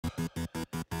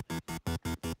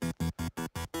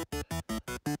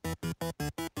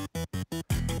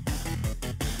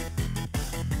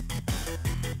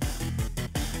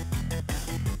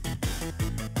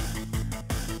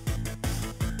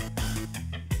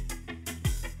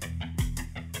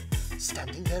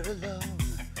Standing there alone,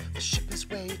 the ship is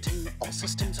waiting, all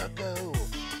systems are go.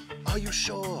 Are you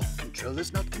sure?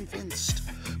 Controller's not convinced,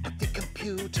 but the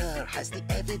computer has the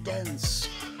evidence.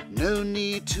 No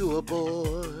need to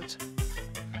abort.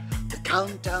 The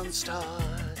countdown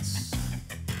starts.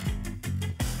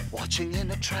 Watching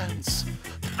in a trance,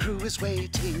 the crew is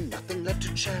waiting, nothing left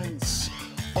to chance.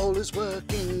 All is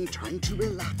working, trying to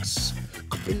relax.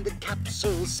 Cup in the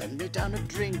capsule, send me down a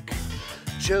drink.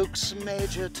 Jokes,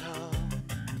 Major Tom.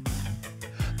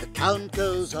 The count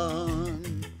goes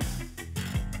on.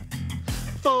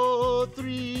 4,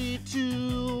 3,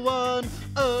 2, 1.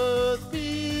 Earth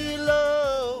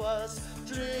below us,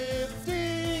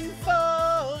 drifting,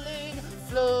 falling,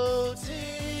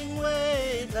 floating,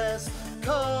 weightless,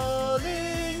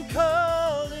 calling,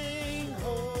 calling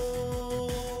home.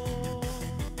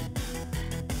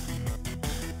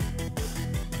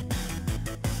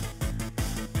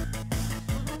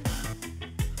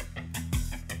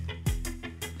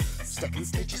 Second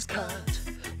stage is cut.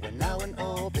 We're now in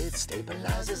orbit,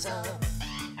 stabilizers up.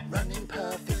 Running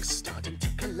perfect, starting to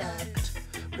collect.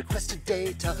 Requested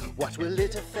data, what will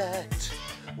it affect?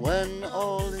 When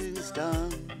all is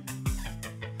done,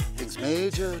 thinks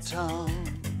Major Tom.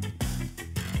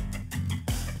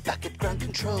 Back at ground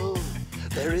control,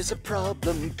 there is a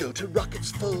problem. Go to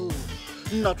rockets full.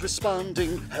 Not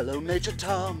responding, hello Major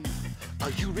Tom.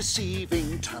 Are you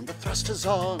receiving? Turn the thrusters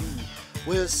on.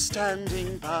 We're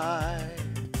standing by.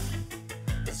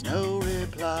 There's no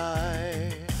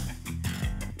reply.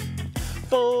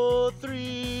 4,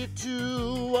 3,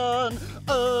 2, 1.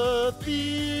 Earth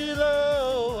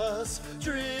below us,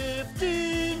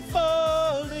 drifting,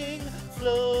 falling,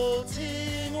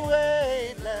 floating,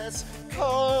 weightless,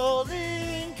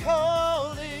 calling,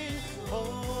 calling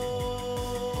home.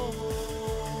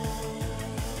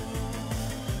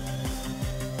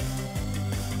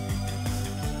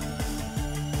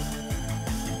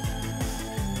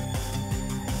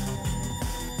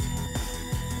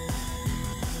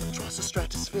 Across the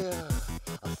stratosphere,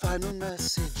 a final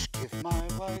message. Give my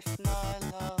wife my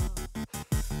love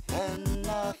and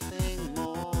nothing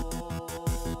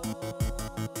more.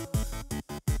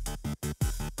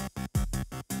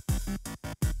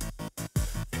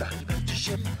 Valley back to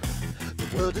ship,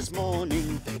 the world is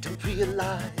mourning. They don't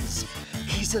realize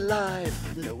he's alive,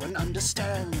 no one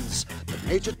understands. But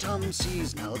Major Tom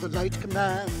sees now the light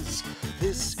commands.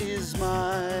 This is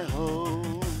my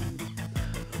home,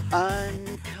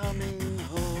 I'm coming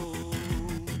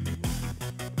home.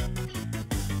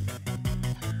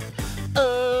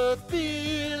 Earth